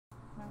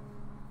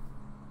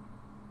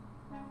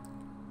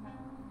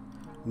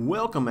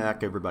Welcome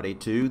back, everybody,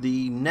 to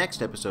the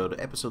next episode,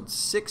 episode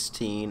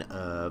 16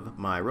 of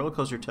my Roller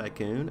Coaster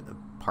Tycoon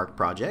Park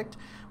Project,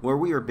 where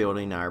we are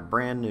building our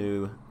brand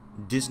new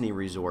Disney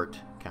resort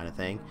kind of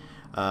thing,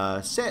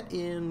 set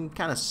in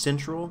kind of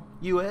central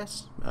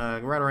U.S.,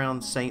 right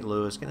around St.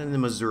 Louis, kind of in the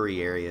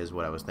Missouri area is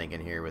what I was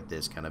thinking here with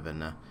this, kind of in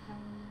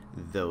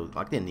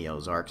like in the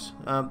Ozarks.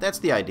 That's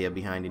the idea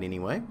behind it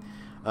anyway.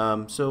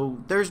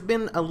 So there's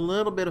been a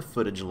little bit of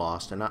footage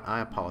lost, and I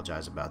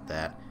apologize about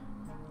that.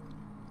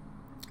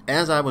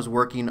 As I was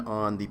working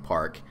on the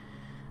park,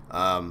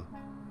 I've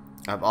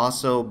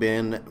also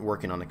been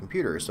working on the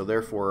computer, so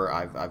therefore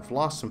I've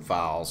lost some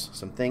files.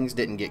 Some things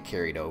didn't get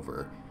carried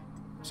over.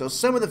 So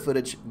some of the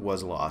footage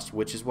was lost,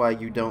 which is why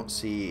you don't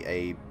see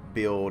a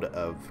build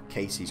of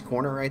Casey's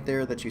Corner right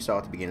there that you saw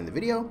at the beginning of the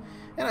video,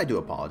 and I do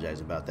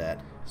apologize about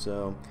that.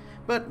 So,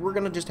 but we're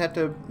going to just have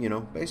to, you know,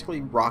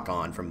 basically rock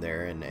on from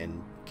there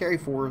and carry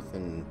forth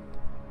and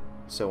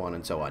so on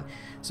and so on.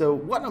 So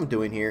what I'm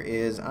doing here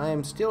is I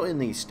am still in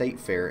the State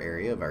Fair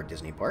area of our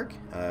Disney park.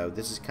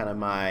 This is kind of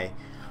my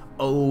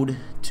ode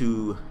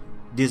to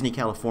Disney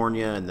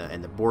California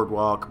and the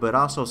boardwalk, but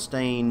also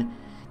staying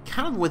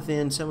kind of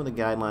within some of the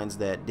guidelines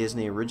that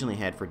Disney originally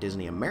had for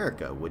Disney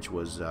America, which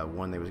was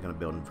one they was going to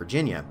build in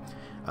Virginia.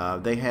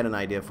 They had an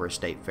idea for a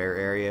State Fair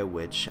area,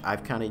 which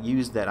I've kind of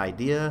used that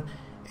idea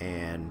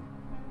and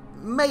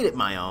made it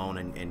my own,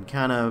 and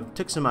kind of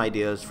took some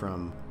ideas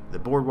from the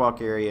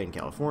boardwalk area in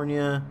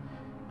California,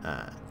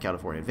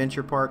 California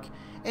Adventure Park,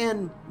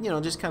 and you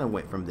know, just kind of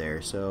went from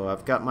there. So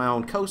I've got my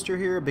own coaster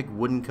here, a big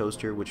wooden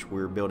coaster, which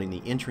we're building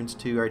the entrance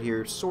to right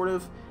here, sort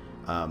of.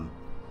 I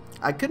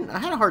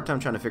had a hard time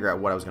trying to figure out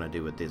what I was going to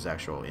do with this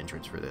actual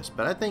entrance for this,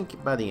 but I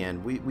think by the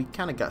end we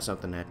kind of got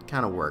something that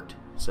kind of worked.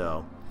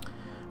 So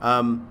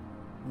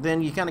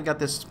then you kind of got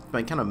this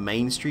kind of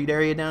Main Street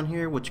area down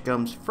here, which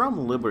comes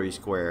from Liberty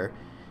Square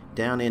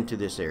down into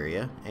this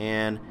area,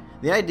 and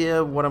the idea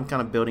of what I'm kind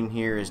of building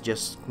here is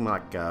just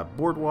like a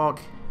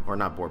boardwalk, or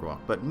not boardwalk,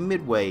 but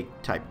midway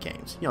type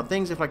games. You know,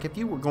 things if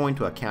you were going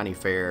to a county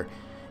fair,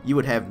 you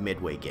would have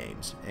midway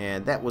games.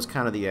 And that was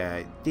kind of the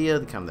idea,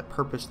 kind of the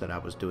purpose that I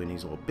was doing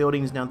these little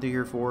buildings down through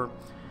here for.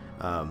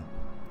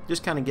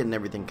 Just kind of getting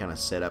everything kind of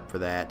set up for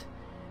that.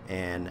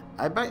 And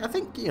I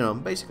think, you know,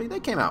 basically they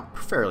came out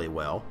fairly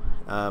well.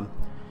 I'm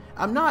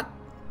not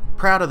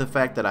proud of the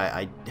fact that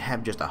I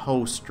have just a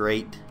whole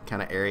straight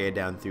kind of area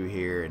down through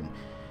here, and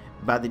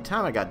by the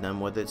time I got done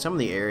with it, some of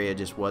the area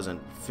just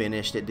wasn't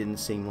finished, it didn't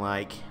seem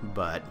like,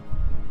 but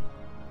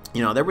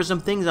you know, there were some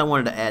things I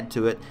wanted to add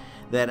to it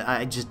that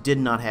I just did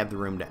not have the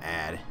room to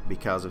add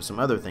because of some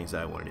other things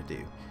that I wanted to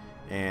do.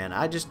 And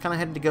I just kind of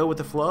had to go with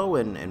the flow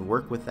and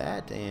work with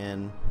that,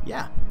 and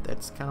yeah,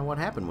 that's kind of what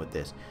happened with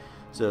this.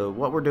 So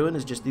what we're doing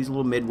is just these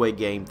little midway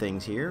game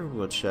things here,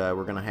 which we're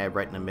going to have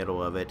right in the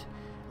middle of it.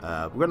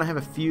 We're going to have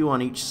a few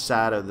on each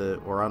side of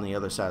or on the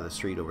other side of the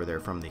street over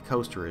there from the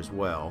coaster as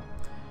well.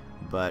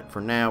 But for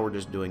now, we're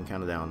just doing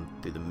kind of down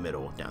through the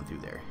middle, down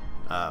through there.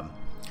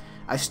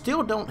 I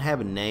still don't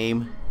have a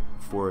name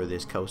for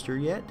this coaster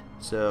yet,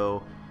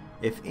 so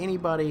if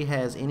anybody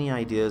has any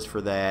ideas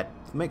for that,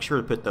 make sure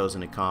to put those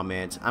in the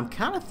comments. I'm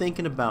kind of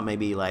thinking about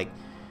maybe like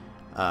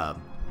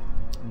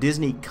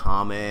Disney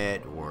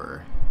Comet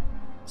or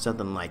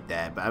something like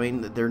that, but I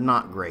mean, they're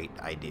not great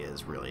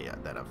ideas really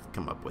that I've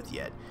come up with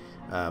yet.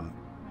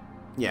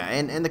 Yeah,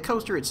 and the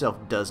coaster itself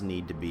does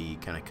need to be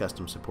kind of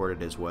custom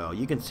supported as well.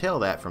 You can tell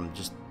that from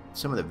just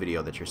some of the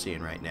video that you're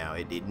seeing right now.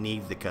 It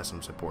needs the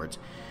custom supports.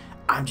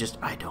 I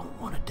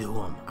don't want to do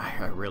them.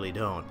 I really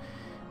don't.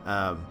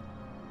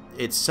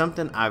 It's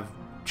something I've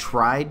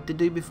tried to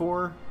do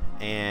before,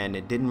 and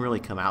it didn't really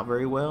come out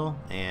very well.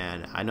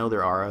 And I know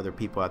there are other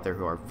people out there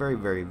who are very,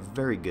 very,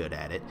 very good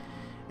at it.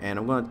 And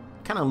I'm going to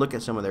kind of look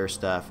at some of their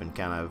stuff and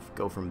kind of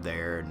go from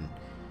there and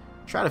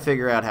try to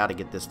figure out how to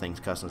get this thing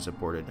custom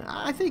supported.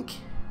 I think,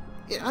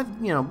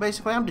 you know,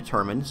 basically I'm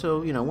determined,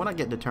 so, you know, when I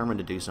get determined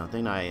to do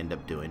something, I end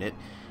up doing it,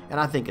 and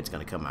I think it's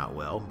going to come out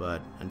well,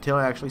 but until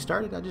I actually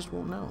start it, I just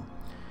won't know.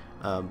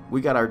 We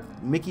got our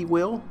Mickey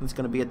wheel that's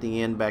going to be at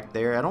the end back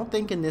there. I don't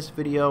think in this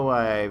video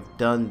I've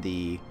done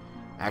the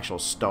actual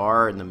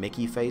star and the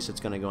Mickey face that's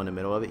going to go in the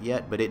middle of it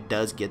yet, but it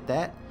does get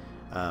that.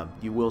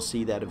 You will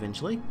see that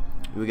eventually.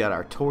 We got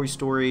our Toy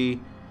Story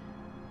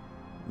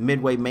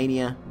Midway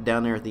Mania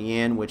down there at the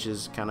end, which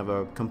is kind of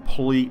a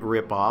complete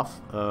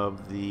rip-off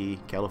of the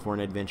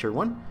California Adventure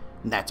one.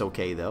 That's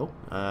okay though.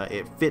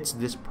 It fits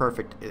this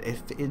perfect.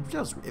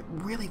 It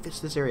really fits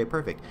this area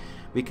perfect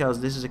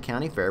because this is a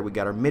county fair. We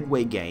got our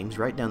Midway games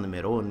right down the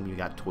middle, and you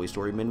got Toy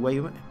Story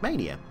Midway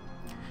Mania.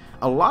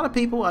 A lot of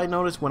people, I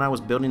noticed when I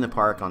was building the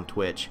park on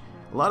Twitch,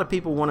 a lot of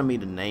people wanted me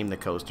to name the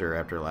coaster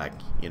after, like,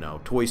 you know,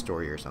 Toy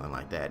Story or something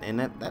like that, and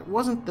that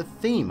wasn't the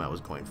theme I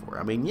was going for.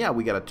 I mean, yeah,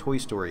 we got a Toy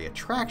Story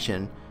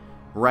attraction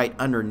right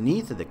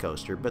underneath of the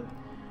coaster, but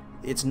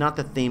it's not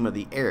the theme of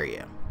the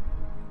area.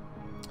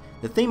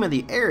 The theme of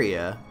the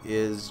area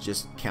is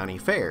just county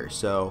fair,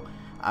 so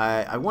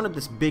I wanted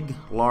this big,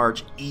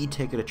 large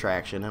e-ticket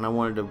attraction, and I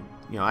wanted to,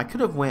 You know, I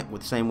could have went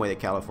with the same way that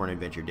California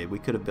Adventure did. We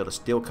could have built a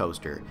steel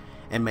coaster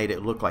and made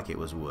it look like it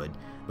was wood,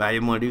 but I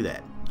didn't want to do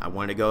that. I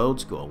wanted to go old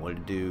school. I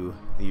wanted to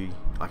do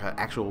like an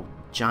actual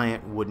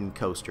giant wooden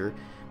coaster,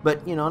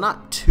 but you know,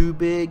 not too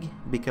big,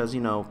 because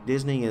you know,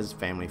 Disney is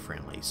family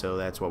friendly, so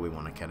that's what we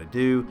want to kind of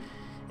do,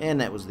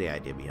 and that was the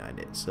idea behind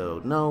it. So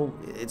no,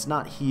 it's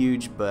not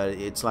huge, but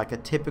it's like a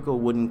typical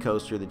wooden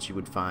coaster that you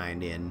would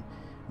find in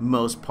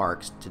most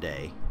parks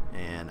today,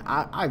 and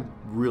I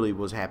really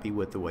was happy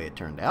with the way it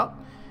turned out.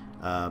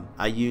 I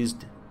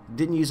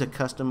didn't use a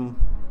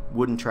custom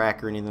wooden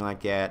track or anything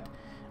like that.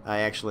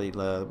 I actually,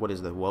 what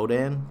is the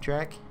Wodan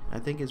track, I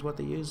think is what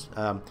they use.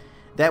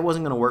 That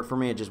wasn't going to work for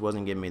me. It just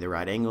wasn't giving me the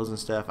right angles and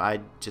stuff. I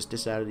just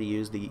decided to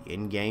use the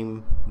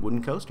in-game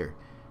wooden coaster.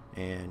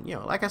 And, you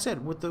know, like I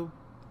said, with the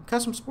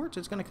custom sports,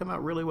 it's going to come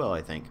out really well,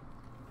 I think.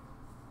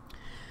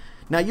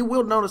 Now, you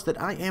will notice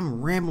that I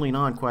am rambling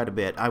on quite a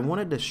bit. I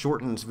wanted to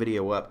shorten this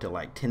video up to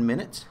like 10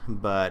 minutes,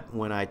 but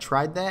when I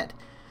tried that,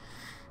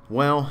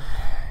 well,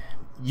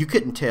 you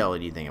couldn't tell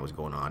anything that was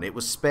going on. It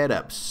was sped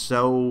up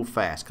so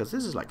fast, because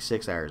this is like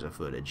 6 hours of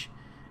footage,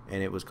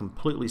 and it was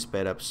completely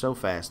sped up so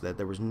fast that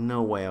there was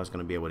no way I was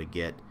going to be able to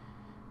get,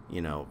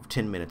 you know,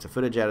 10 minutes of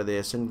footage out of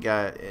this, and you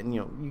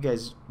know, you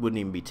guys wouldn't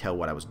even be tell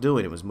what I was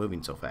doing. It was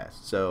moving so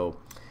fast. So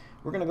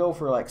we're going to go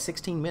for like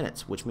 16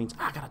 minutes, which means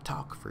I got to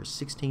talk for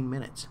 16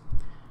 minutes.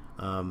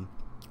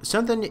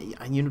 Something,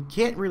 you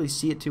can't really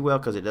see it too well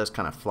because it does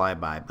kind of fly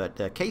by,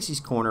 but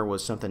Casey's Corner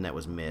was something that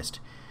was missed.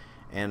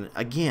 And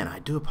again, I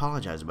do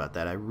apologize about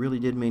that. I really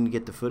did mean to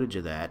get the footage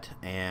of that,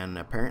 and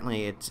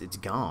apparently it's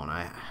gone.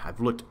 I've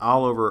looked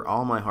all over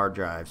all my hard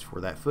drives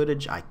for that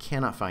footage. I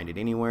cannot find it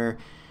anywhere.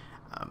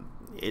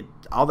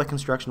 All the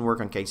construction work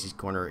on Casey's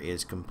Corner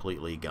is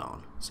completely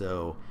gone.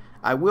 So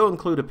I will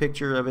include a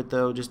picture of it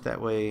though, just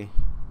that way,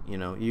 you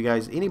know, you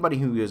guys, anybody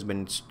who has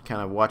been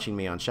kind of watching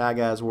me on Shy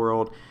Guys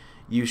World,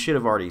 you should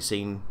have already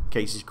seen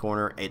Casey's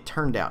Corner. It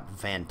turned out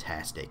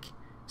fantastic.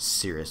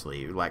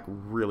 Seriously, like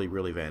really,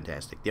 really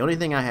fantastic. The only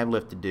thing I have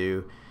left to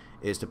do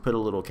is to put a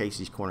little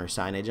Casey's Corner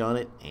signage on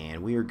it,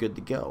 and we are good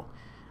to go.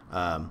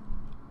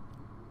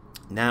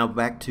 Now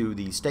back to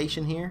the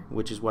station here,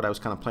 which is what I was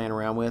kind of playing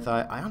around with.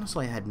 I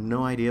honestly had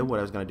no idea what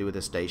I was going to do with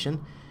this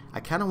station. I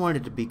kind of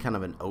wanted it to be kind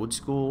of an old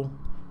school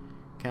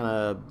kind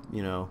of,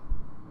 you know,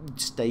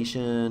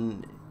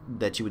 station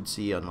that you would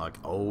see on like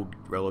old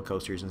roller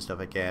coasters and stuff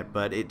like that,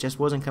 but it just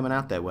wasn't coming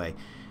out that way.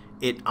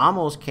 It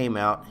almost came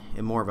out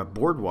in more of a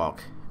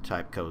boardwalk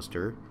type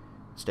coaster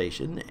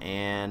station,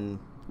 and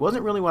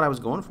wasn't really what I was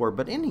going for,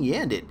 but in the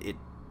end it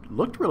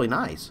looked really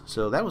nice,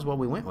 so that was what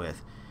we went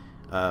with.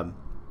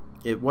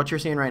 What you're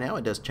seeing right now,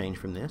 it does change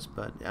from this,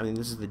 but I mean,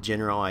 this is the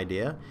general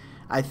idea.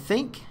 I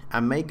think I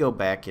may go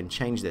back and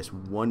change this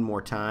one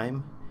more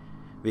time,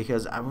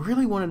 because I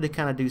really wanted to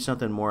kind of do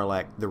something more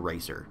like the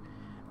Racer.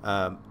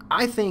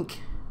 I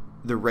think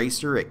the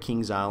Racer at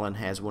Kings Island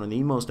has one of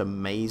the most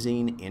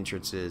amazing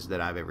entrances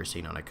that I've ever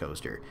seen on a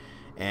coaster,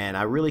 and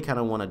I really kind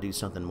of want to do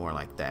something more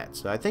like that.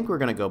 So I think we're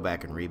going to go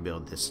back and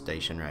rebuild this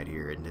station right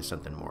here and do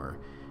something more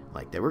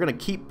like that. We're going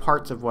to keep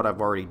parts of what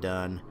I've already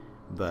done,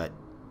 but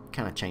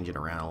kind of change it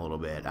around a little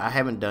bit. I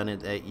haven't done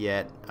it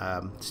yet.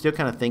 Still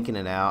kind of thinking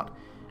it out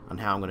on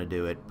how I'm going to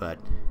do it, but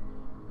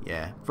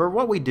yeah, for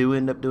what we do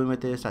end up doing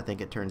with this, I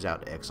think it turns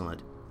out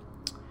excellent.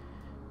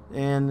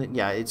 And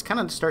yeah, it's kind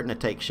of starting to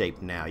take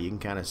shape now. You can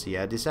kind of see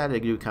I decided to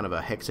do kind of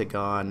a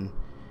hexagon,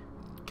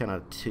 kind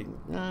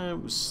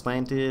of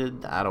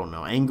slanted, I don't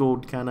know,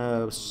 angled kind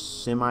of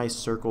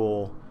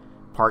semicircle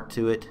part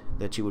to it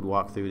that you would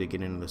walk through to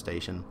get into the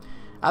station.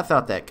 I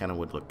thought that kind of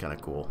would look kind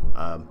of cool.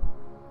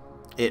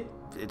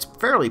 It's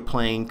fairly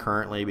plain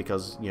currently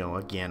because, you know,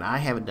 again, I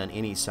haven't done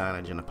any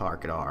signage in the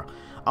park at all.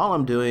 All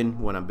I'm doing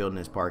when I'm building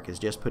this park is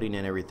just putting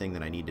in everything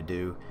that I need to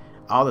do.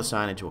 All the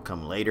signage will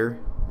come later,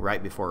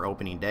 right before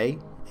opening day,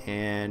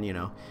 and you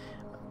know,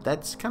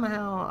 that's kind of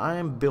how I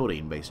am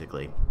building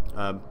basically.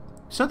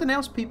 Something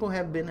else people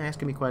have been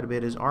asking me quite a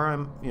bit is,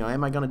 am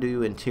I going to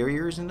do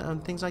interiors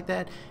and things like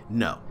that?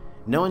 No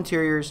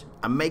interiors.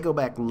 I may go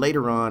back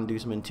later on, do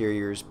some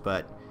interiors,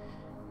 but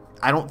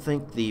I don't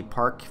think the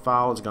park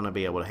file is going to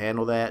be able to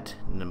handle that,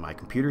 and my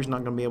computer's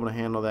not going to be able to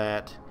handle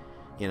that.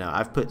 You know,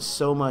 I've put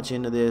so much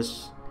into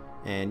this,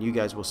 and you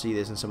guys will see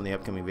this in some of the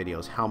upcoming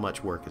videos, how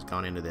much work has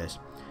gone into this.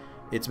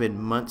 It's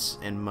been months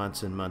and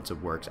months and months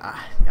of work. I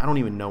don't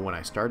even know when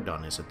I started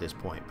on this at this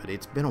point, but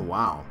it's been a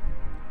while.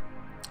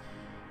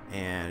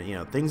 And, you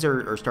know, things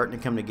are starting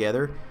to come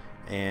together.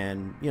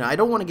 And, you know, I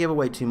don't want to give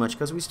away too much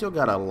because we still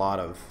got a lot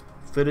of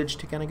footage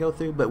to kind of go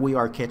through, but we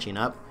are catching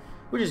up,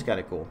 which is kind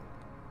of cool.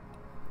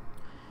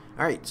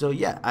 Alright, so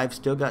yeah, I've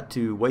still got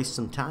to waste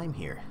some time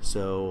here.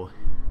 So,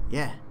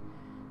 yeah.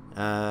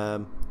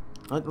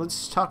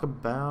 Let's talk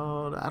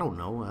about, I don't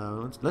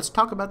know, let's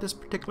talk about this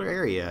particular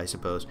area, I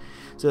suppose.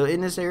 So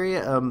in this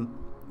area,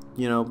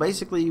 you know,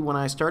 basically when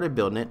I started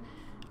building it,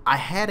 I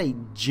had a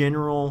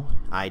general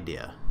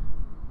idea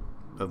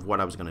of what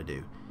I was going to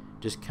do.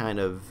 Just kind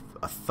of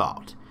a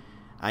thought.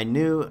 I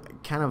knew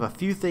kind of a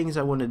few things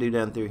I wanted to do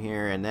down through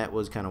here, and that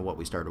was kind of what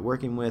we started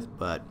working with,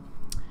 but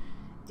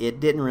It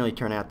didn't really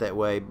turn out that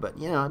way, but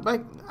you know,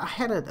 like I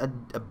had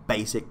a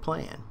basic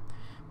plan,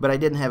 but I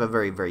didn't have a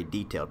very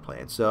detailed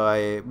plan.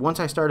 So once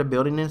I started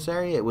building this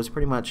area, it was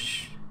pretty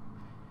much,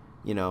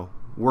 you know,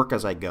 work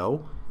as I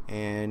go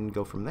and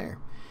go from there.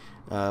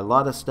 A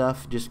lot of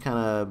stuff just kind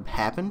of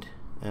happened,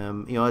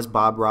 you know, as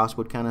Bob Ross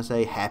would kind of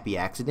say, happy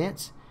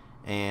accidents,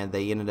 and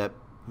they ended up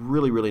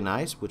really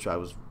nice, which I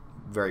was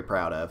very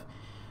proud of.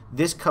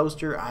 This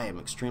coaster I am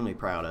extremely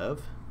proud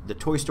of. The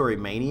Toy Story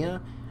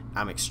Mania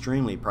I'm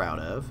extremely proud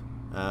of.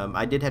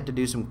 I did have to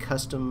do some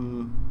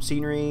custom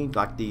scenery,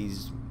 like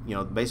these, you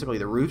know, basically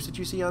the roofs that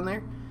you see on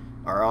there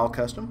are all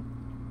custom.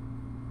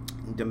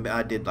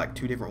 I did like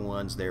 2 different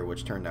ones there,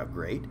 which turned out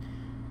great.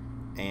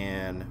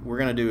 And we're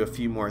going to do a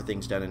few more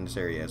things down in this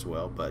area as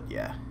well, but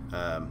yeah,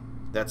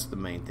 that's the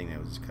main thing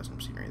that was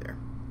custom scenery there.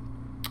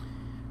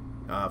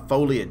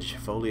 Foliage.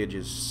 Foliage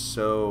is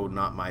so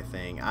not my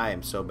thing. I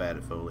am so bad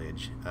at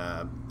foliage.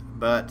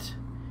 But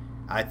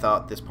I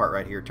thought this part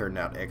right here turned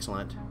out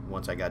excellent.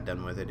 Once I got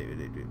done with it,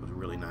 it was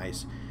really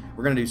nice.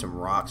 We're going to do some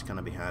rocks kind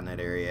of behind that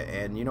area.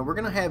 And, you know, we're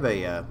going to have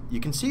a, you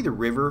can see the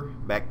river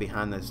back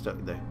behind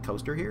the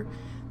coaster here.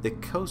 The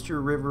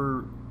coaster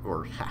river,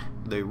 or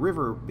the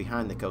river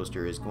behind the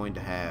coaster is going to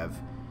have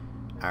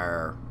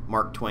our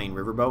Mark Twain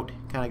riverboat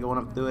kind of going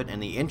up through it.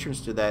 And the entrance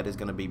to that is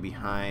going to be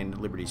behind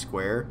Liberty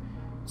Square.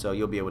 So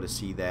you'll be able to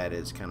see that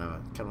as kind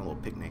of a little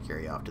picnic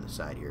area off to the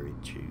side here.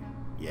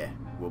 Yeah,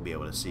 we'll be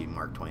able to see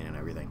Mark Twain and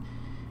everything.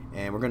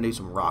 And we're going to do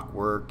some rock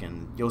work,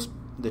 and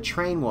the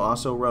train will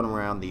also run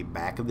around the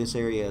back of this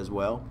area as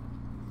well.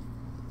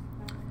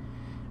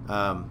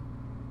 You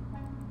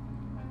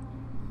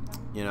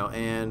know,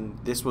 and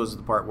this was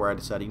the part where I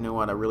decided, you know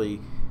what, I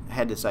really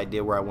had this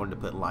idea where I wanted to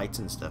put lights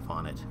and stuff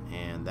on it,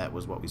 and that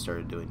was what we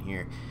started doing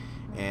here.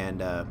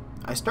 And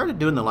I started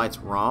doing the lights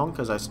wrong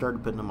because I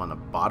started putting them on the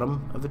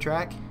bottom of the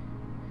track,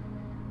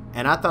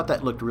 and I thought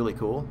that looked really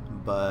cool,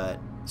 but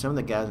some of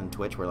the guys in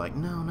Twitch were like,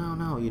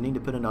 no, you need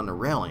to put it on the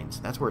railings.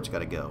 That's where it's got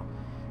to go.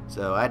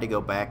 So I had to go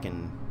back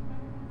and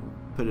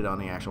put it on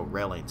the actual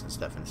railings and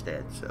stuff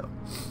instead. So,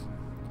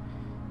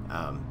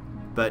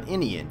 but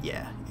in the end,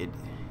 yeah,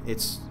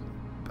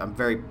 I'm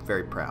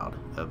very proud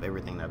of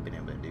everything that I've been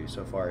able to do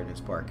so far in this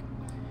park.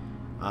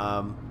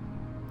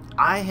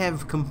 I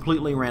have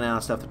completely ran out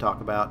of stuff to talk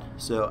about,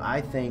 so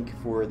I think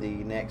for the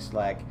next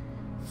like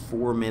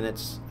 4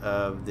 minutes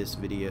of this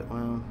video,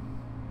 well,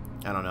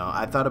 I don't know.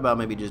 I thought about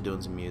maybe just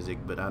doing some music,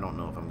 but I don't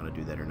know if I'm going to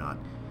do that or not.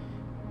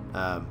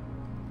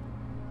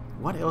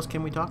 What else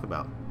can we talk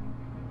about?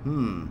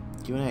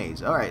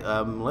 Q&As. Alright,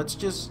 let's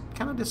just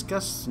kind of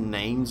discuss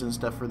names and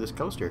stuff for this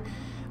coaster.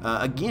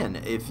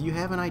 Again, if you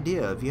have an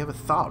idea, if you have a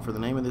thought for the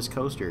name of this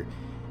coaster,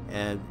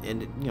 and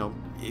you know,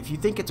 if you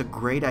think it's a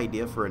great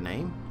idea for a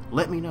name,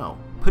 let me know.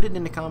 Put it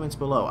in the comments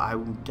below.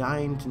 I'm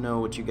dying to know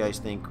what you guys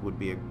think would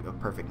be a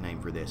perfect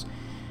name for this.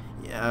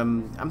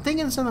 I'm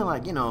thinking something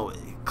like, you know,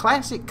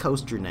 classic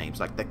coaster names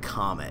like the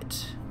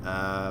Comet,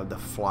 the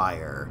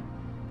Flyer,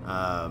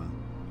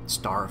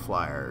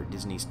 Starflyer,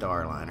 Disney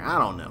Starliner, I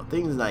don't know,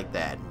 things like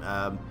that.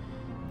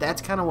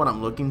 That's kind of what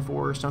I'm looking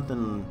for,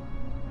 something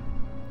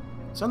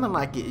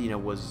like it, you know,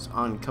 was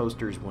on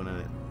coasters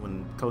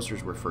when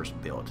coasters were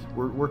first built.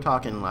 We're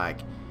talking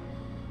like,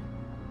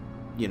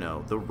 you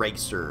know, the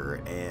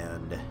Racer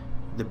and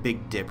the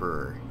Big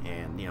Dipper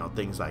and, you know,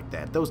 things like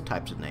that, those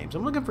types of names.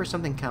 I'm looking for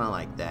something kind of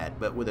like that,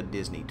 but with a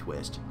Disney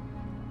twist.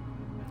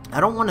 I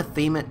don't want to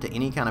theme it to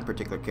any kind of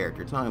particular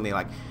character. It's not going to be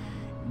like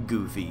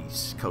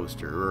Goofy's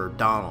coaster or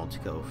Donald's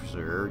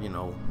coaster or, you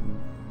know,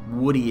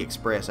 Woody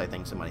Express, I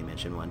think somebody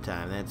mentioned one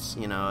time. That's,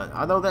 you know,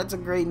 although that's a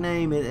great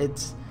name,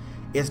 it's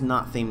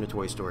not themed to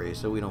Toy Story,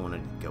 so we don't want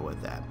to go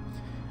with that.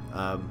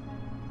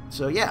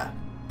 So yeah,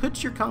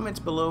 put your comments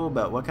below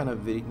about what kind of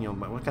video, you know,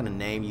 what kind of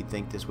name you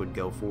think this would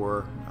go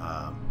for.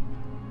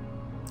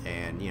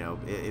 And, you know,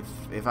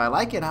 if I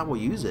like it, I will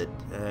use it.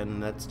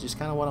 And that's just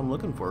kind of what I'm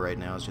looking for right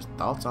now, is just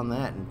thoughts on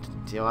that. And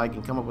until I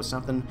can come up with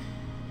something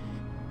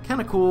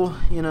kind of cool,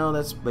 you know,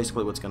 that's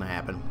basically what's going to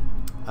happen.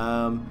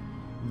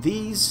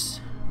 These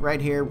right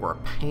here were a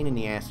pain in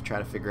the ass to try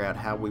to figure out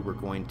how we were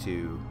going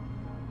to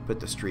put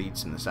the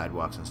streets and the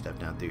sidewalks and stuff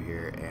down through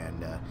here.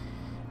 And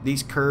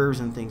these curves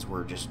and things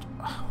were just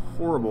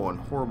horrible and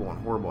horrible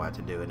and horrible I had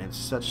to do. And it's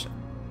such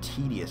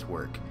tedious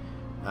work.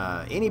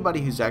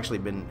 Anybody who's actually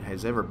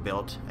has ever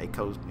built a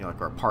coast, you know, like,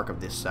 or a park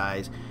of this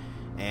size,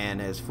 and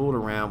has fooled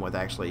around with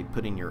actually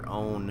putting your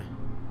own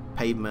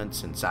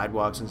pavements and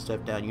sidewalks and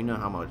stuff down, you know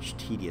how much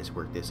tedious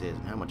work this is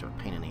and how much of a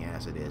pain in the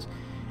ass it is.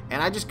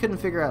 And I just couldn't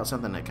figure out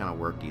something that kind of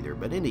worked either.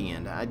 But in the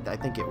end, I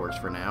think it works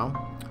for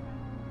now,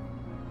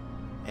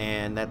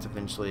 and that's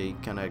eventually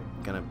kind of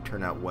gonna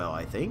turn out well,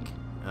 I think.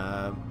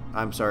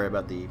 I'm sorry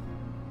about the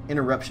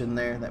interruption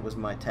there. That was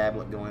my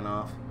tablet going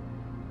off.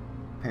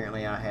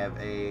 Apparently I have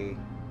a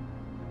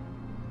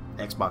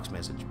Xbox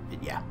message.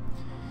 Yeah.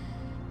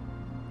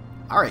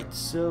 Alright,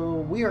 so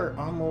we are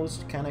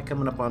almost kind of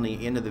coming up on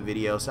the end of the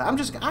video. So I'm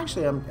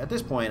at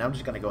this point, I'm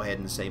just going to go ahead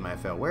and say my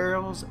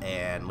farewells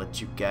and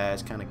let you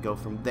guys kind of go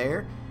from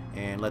there.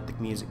 and let the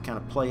music kind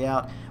of play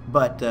out.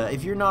 But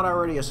if you're not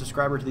already a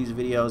subscriber to these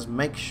videos,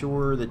 make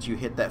sure that you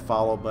hit that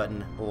follow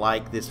button,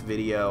 like this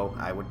video.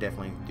 I would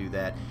definitely do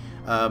that.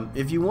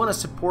 If you want to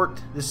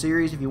support the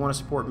series, if you want to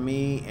support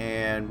me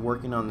and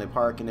working on the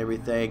park and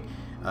everything,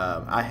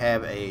 I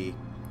have a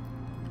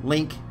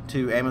link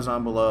to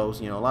Amazon below.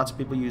 You know, lots of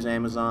people use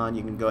Amazon.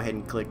 You can go ahead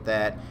and click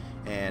that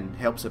and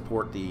help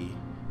support the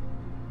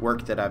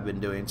work that I've been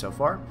doing so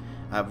far.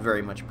 I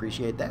very much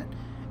appreciate that.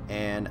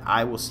 And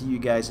I will see you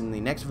guys in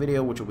the next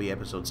video, which will be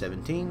episode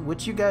 17,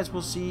 which you guys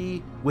will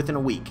see within a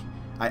week.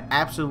 I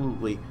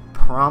absolutely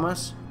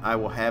promise I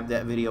will have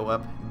that video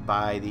up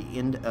by the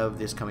end of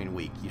this coming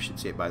week. You should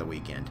see it by the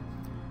weekend.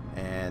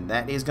 And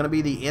that is going to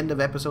be the end of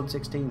episode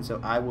 16, so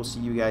I will see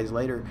you guys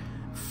later.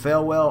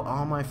 Farewell,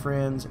 all my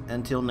friends.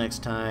 Until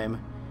next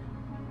time,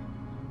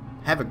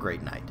 have a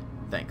great night.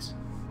 Thanks.